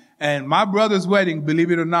planned. And my brother's wedding,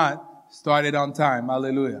 believe it or not, started on time.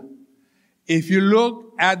 Hallelujah. If you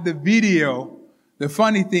look at the video, the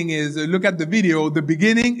funny thing is, look at the video, the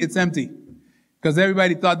beginning, it's empty. Because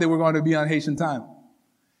everybody thought they were going to be on Haitian time.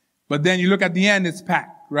 But then you look at the end, it's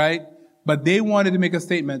packed, right? But they wanted to make a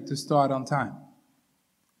statement to start on time.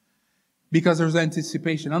 Because there's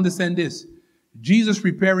anticipation. Understand this. Jesus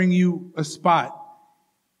preparing you a spot.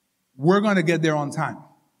 We're going to get there on time.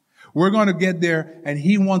 We're going to get there, and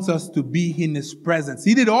he wants us to be in his presence.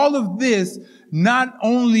 He did all of this not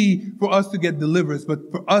only for us to get deliverance, but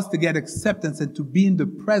for us to get acceptance and to be in the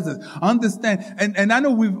presence. Understand? And I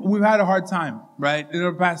know we've had a hard time, right? In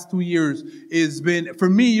the past 2 years, it's been, for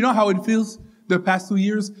me, you know how it feels the past 2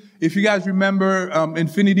 years? If you guys remember,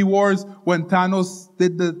 Infinity Wars, when Thanos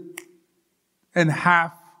and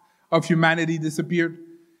half of humanity disappeared.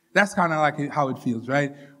 That's kind of like how it feels,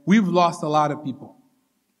 right? We've lost a lot of people.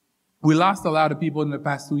 We lost a lot of people in the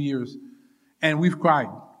past 2 years, and we've cried.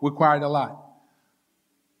 We cried a lot.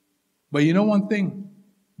 But you know one thing?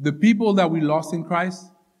 The people that we lost in Christ,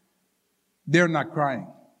 they're not crying.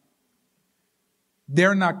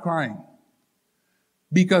 They're not crying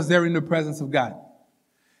because they're in the presence of God.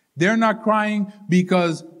 They're not crying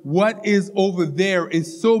because what is over there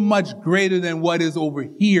is so much greater than what is over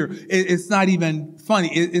here. It's not even funny.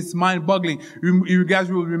 It's mind-boggling. You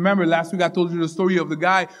guys will remember last week I told you the story of the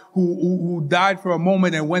guy who died for a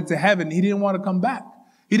moment and went to heaven. He didn't want to come back.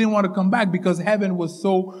 He didn't want to come back because heaven was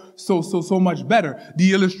so much better.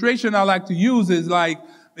 The illustration I like to use is like,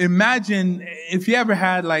 imagine if you ever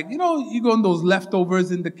had like, you know, you go in those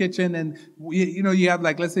leftovers in the kitchen and, you know, you have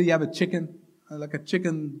like, let's say you have a chicken, like a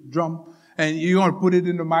chicken drum, and you're going to put it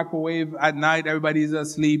in the microwave at night. Everybody's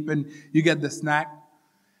asleep and you get the snack.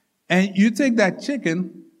 And you take that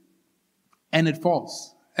chicken and it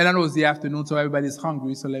falls. And I know it's the afternoon, so everybody's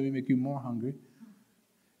hungry, so let me make you more hungry.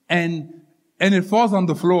 And it falls on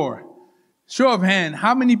the floor. Show of hand,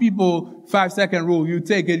 how many people, 5-second rule, you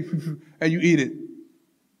take it and you eat it?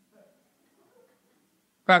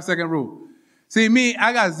 5-second rule. See, me,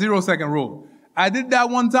 I got 0-second rule. I did that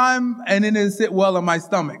one time, and it didn't sit well on my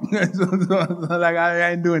stomach. so like,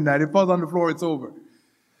 I ain't doing that. It falls on the floor, it's over.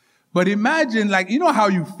 But imagine, like, you know how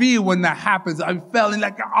you feel when that happens. I felt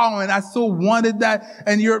like, oh, and I so wanted that.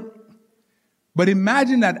 But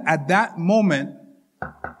imagine that at that moment,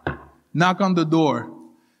 knock on the door.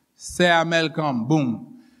 Say, Amel come,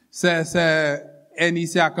 boom. Say,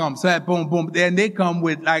 Enicia come, say, boom, boom. And they come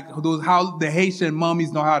with like how the Haitian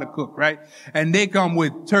mummies know how to cook, right? And they come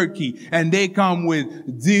with turkey, and they come with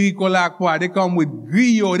diricolacqua, they come with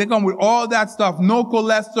griot, they come with all that stuff. No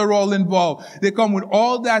cholesterol involved. They come with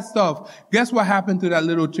all that stuff. Guess what happened to that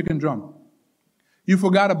little chicken drum? You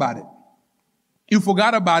forgot about it. You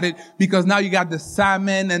forgot about it because now you got the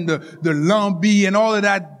salmon and the lambi and all of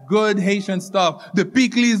that good Haitian stuff. The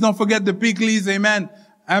pickles, don't forget the pickles, amen.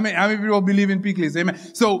 How many people believe in pickles? Amen.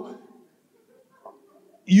 So,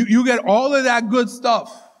 you get all of that good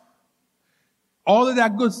stuff. All of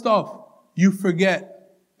that good stuff. You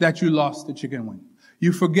forget that you lost the chicken wing.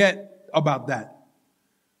 You forget about that.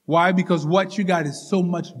 Why? Because what you got is so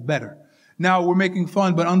much better. Now, we're making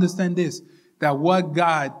fun, but understand this, that what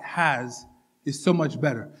God has is so much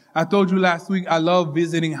better. I told you last week, I love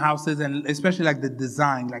visiting houses and especially like the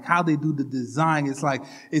design, like how they do the design. It's like,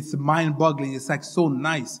 it's mind-boggling. It's like so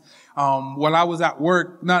nice. While I was at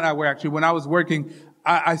work, not at work actually, when I was working,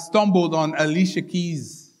 I stumbled on Alicia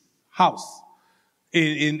Keys' house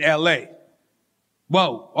in LA.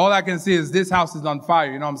 Whoa, all I can see is this house is on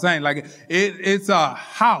fire. You know what I'm saying? Like it's a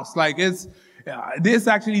house. Like this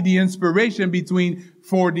actually the inspiration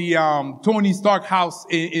for the Tony Stark house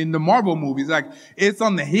in the Marvel movies. Like it's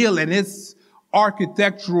on the hill and it's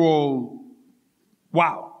architectural.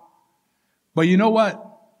 Wow. But you know what?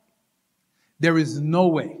 There is no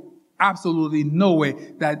way, absolutely no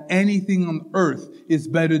way that anything on earth is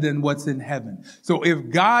better than what's in heaven. So if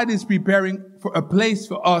God is preparing for a place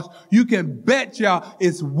for us, you can bet ya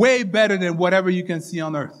it's way better than whatever you can see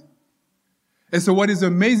on earth. And so what is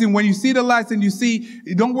amazing, when you see the lights and you see,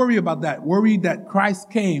 don't worry about that. Worry that Christ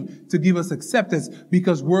came to give us acceptance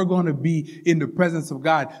because we're going to be in the presence of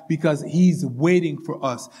God because he's waiting for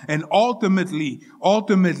us. And ultimately,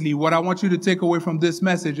 what I want you to take away from this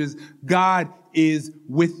message is God is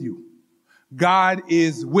with you. God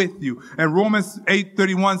is with you. And Romans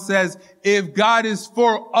 8:31 says, if God is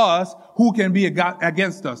for us, who can be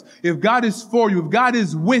against us? If God is for you, if God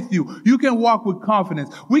is with you, you can walk with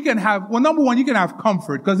confidence. We can have, well, number one, you can have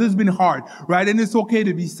comfort because it's been hard, right? And it's okay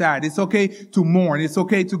to be sad. It's okay to mourn. It's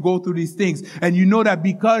okay to go through these things. And you know that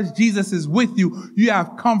because Jesus is with you, you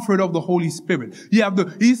have comfort of the Holy Spirit. You have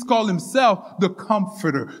he's called himself the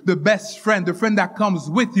comforter, the best friend, the friend that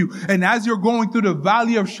comes with you. And as you're going through the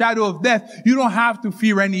valley of shadow of death, you don't have to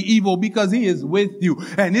fear any evil because he is with you.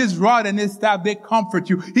 And his rod and his staff, they comfort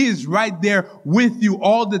you. He is right there with you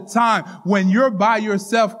all the time. When you're by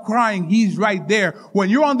yourself crying, he's right there. When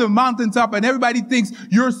you're on the mountaintop and everybody thinks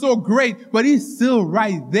you're so great, but he's still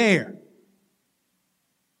right there.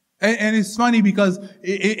 And it's funny because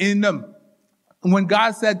when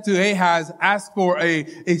God said to Ahaz, ask for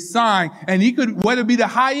a sign, and he could, whether it be the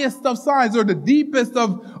highest of signs or the deepest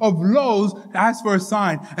of lows, ask for a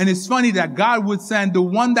sign. And it's funny that God would send the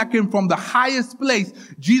one that came from the highest place,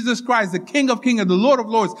 Jesus Christ, the King of Kings and the Lord of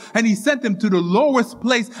Lords, and he sent him to the lowest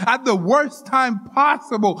place at the worst time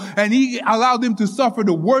possible. And he allowed him to suffer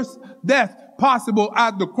the worst death possible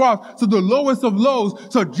at the cross. So the lowest of lows.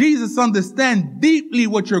 So Jesus understands deeply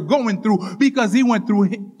what you're going through because he went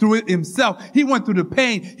through it himself. He went through the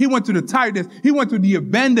pain. He went through the tiredness. He went through the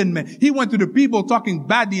abandonment. He went through the people talking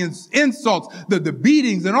badly and insults, the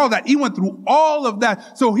beatings and all that. He went through all of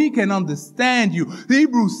that so he can understand you. The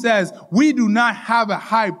Hebrew says we do not have a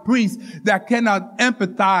high priest that cannot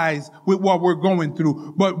empathize with what we're going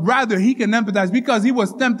through, but rather he can empathize because he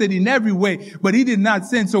was tempted in every way, but he did not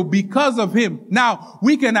sin. So because of him, now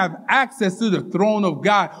we can have access to the throne of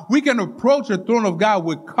God. We can approach the throne of God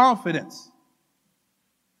with confidence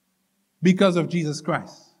because of Jesus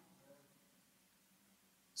Christ.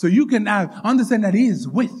 So you can understand that he is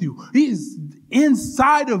with you. He is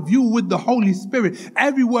inside of you with the Holy Spirit.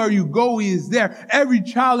 Everywhere you go, he is there. Every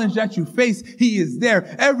challenge that you face, he is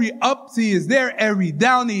there. Every ups, he is there. Every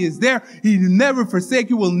down, he is there. He will never forsake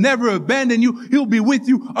you, will never abandon you. He'll be with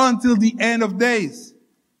you until the end of days.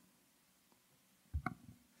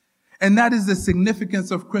 And that is the significance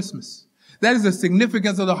of Christmas. That is the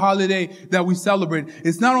significance of the holiday that we celebrate.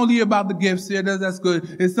 It's not only about the gifts, yeah, that's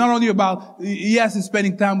good. It's not only about, yes, it's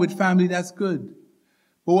spending time with family, that's good.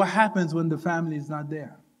 But what happens when the family is not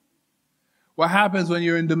there? What happens when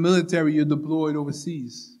you're in the military, you're deployed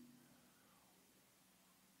overseas?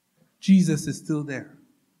 Jesus is still there.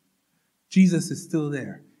 Jesus is still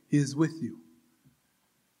there. He is with you.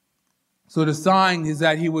 So the sign is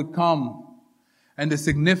that he would come. And the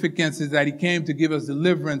significance is that he came to give us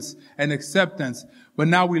deliverance and acceptance. But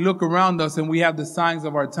now we look around us and we have the signs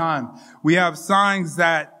of our time. We have signs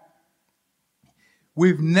that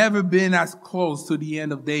we've never been as close to the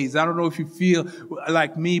end of days. I don't know if you feel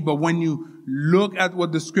like me, but when you look at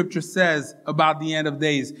what the scripture says about the end of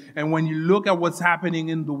days, and when you look at what's happening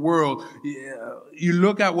in the world, you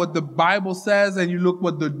look at what the Bible says and you look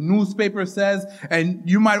what the newspaper says, and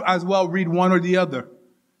you might as well read one or the other.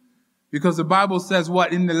 Because the Bible says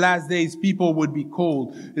what? In the last days, people would be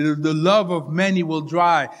cold. The love of many will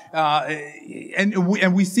dry.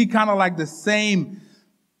 And we see kind of like the same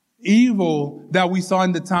evil that we saw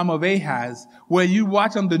in the time of Ahaz, where you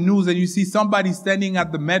watch on the news and you see somebody standing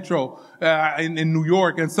at the metro in New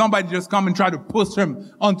York, and somebody just come and try to push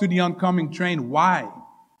him onto the oncoming train. Why?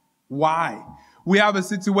 Why? We have a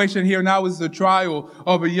situation here now. It's a trial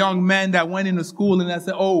of a young man that went into school and that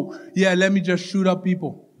said, oh, yeah, let me just shoot up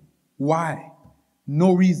people. Why?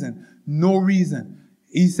 No reason. No reason.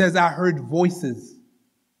 He says, I heard voices.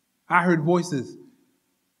 I heard voices.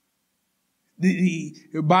 The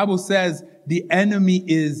Bible says the enemy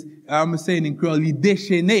is, I'm saying incredibly,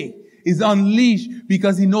 déchaîné, is unleashed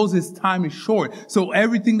because he knows his time is short. So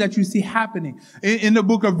everything that you see happening. In the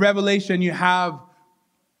book of Revelation, you have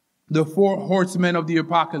the 4 horsemen of the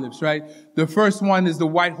apocalypse, right? The first one is the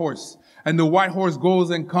white horse. And the white horse goes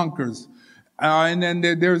and conquers. And then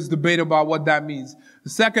there's debate about what that means.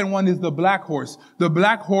 The second one is the black horse. The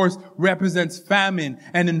black horse represents famine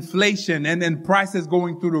and inflation and then prices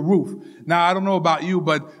going through the roof. Now, I don't know about you,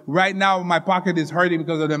 but right now my pocket is hurting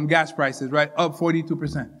because of them gas prices, right? Up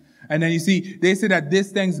 42%. And then you see, they say that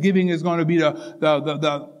this Thanksgiving is going to be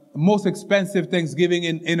the most expensive Thanksgiving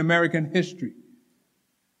in American history.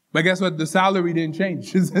 But guess what? The salary didn't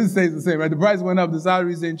change. It stays the same, right? The price went up, the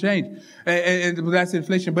salaries didn't change. And that's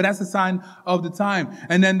inflation. But that's a sign of the time.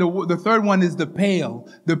 And then the third one is the pail.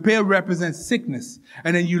 The pail represents sickness.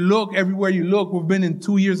 And then you look, everywhere you look, we've been in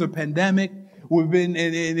 2 years of pandemic. We've been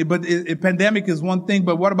pandemic is one thing,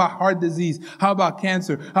 but what about heart disease? How about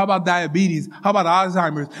cancer? How about diabetes? How about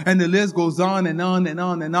Alzheimer's? And the list goes on and on and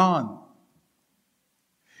on and on.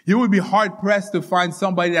 You would be hard pressed to find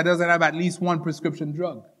somebody that doesn't have at least one prescription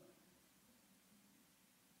drug.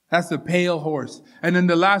 That's the pale horse. And then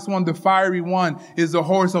the last one, the fiery one, is the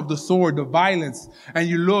horse of the sword, the violence. And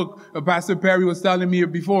you look, Pastor Perry was telling me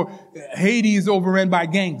before, Haiti is overrun by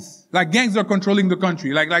gangs. Like gangs are controlling the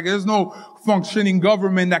country. Like there's no functioning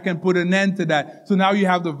government that can put an end to that. So now you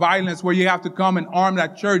have the violence where you have to come and arm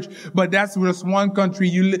that church. But that's just one country.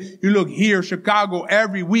 You look here, Chicago,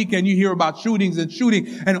 every weekend you hear about shootings and shooting.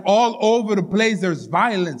 And all over the place there's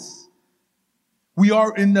violence. We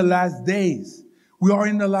are in the last days. We are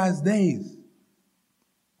in the last days.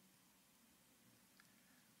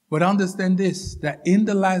 But understand this, that in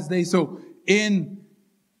the last days, so in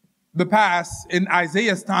the past, in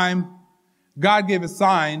Isaiah's time, God gave a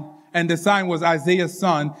sign, and the sign was Isaiah's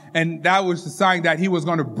son, and that was the sign that he was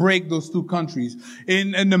going to break those two countries.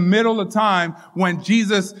 In the middle of time, when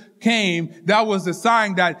Jesus came, that was the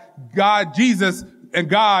sign that Jesus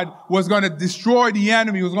was going to destroy the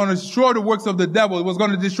enemy, was going to destroy the works of the devil, it was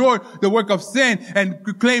going to destroy the work of sin and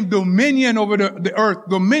claim dominion over the earth,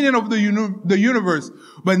 dominion over the universe.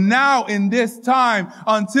 But now in this time,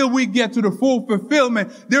 until we get to the full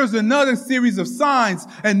fulfillment, there's another series of signs,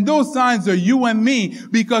 and those signs are you and me,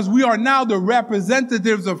 because we are now the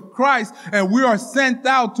representatives of Christ, and we are sent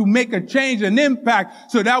out to make a change, an impact,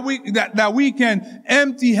 so that we can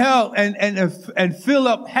empty hell and fill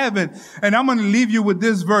up heaven. And I'm going to leave you with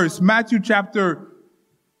this verse, Matthew chapter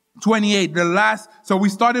 28, so we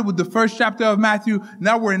started with the first chapter of Matthew.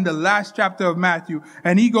 Now we're in the last chapter of Matthew.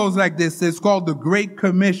 And he goes like this. It's called the Great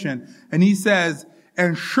Commission. And he says,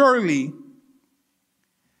 and surely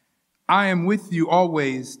I am with you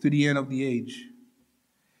always to the end of the age.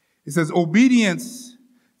 It says obedience.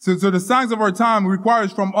 So the signs of our time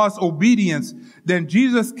requires from us obedience. Then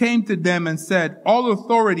Jesus came to them and said, all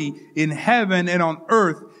authority in heaven and on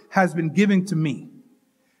earth has been given to me.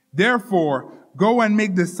 Therefore, go and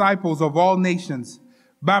make disciples of all nations,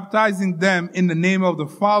 baptizing them in the name of the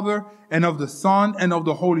Father and of the Son and of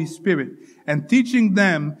the Holy Spirit, and teaching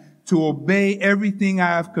them to obey everything I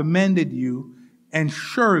have commanded you. And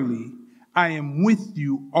surely I am with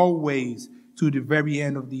you always to the very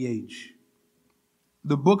end of the age.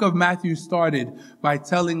 The book of Matthew started by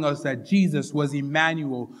telling us that Jesus was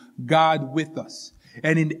Emmanuel, God with us.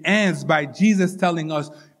 And it ends by Jesus telling us,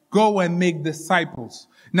 go and make disciples.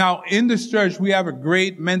 Now, in this church, we have a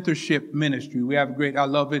great mentorship ministry. I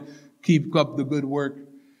love it. Keep up the good work.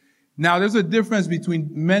 Now, there's a difference between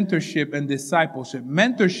mentorship and discipleship.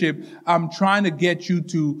 Mentorship, I'm trying to get you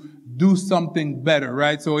to do something better,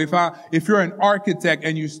 right? So if you're an architect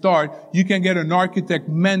and you start, you can get an architect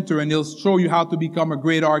mentor and he'll show you how to become a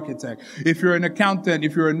great architect. If you're an accountant,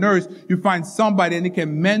 if you're a nurse, you find somebody and he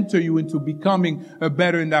can mentor you into becoming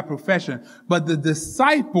better in that profession. But the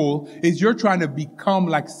disciple is you're trying to become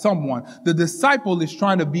like someone. The disciple is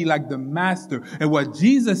trying to be like the master. And what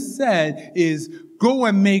Jesus said is, go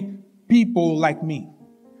and make people like me.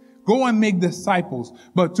 Go and make disciples.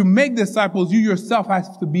 But to make disciples, you yourself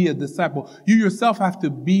have to be a disciple. You yourself have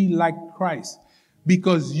to be like Christ,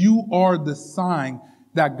 because you are the sign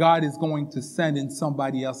that God is going to send in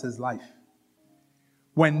somebody else's life.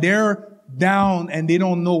 When they're down and they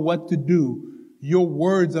don't know what to do, your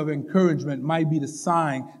words of encouragement might be the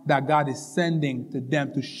sign that God is sending to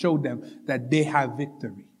them to show them that they have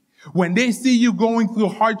victory. When they see you going through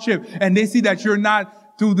hardship and they see that you're not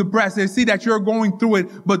too depressed, they see that you're going through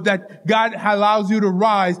it, but that God allows you to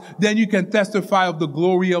rise, then you can testify of the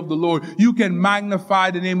glory of the Lord. You can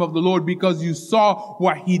magnify the name of the Lord because you saw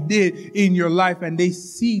what he did in your life, and they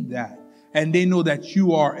see that and they know that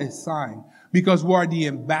you are a sign, because we are the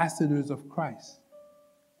ambassadors of Christ.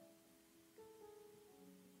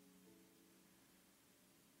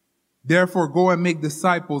 Therefore, go and make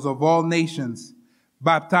disciples of all nations,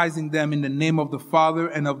 baptizing them in the name of the Father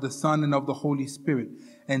and of the Son and of the Holy Spirit,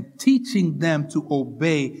 and teaching them to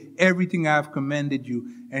obey everything I have commanded you.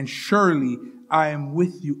 And surely I am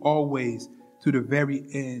with you always to the very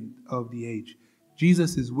end of the age.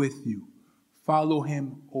 Jesus is with you. Follow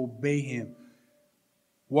him, obey him.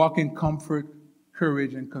 Walk in comfort,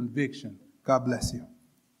 courage, and conviction. God bless you.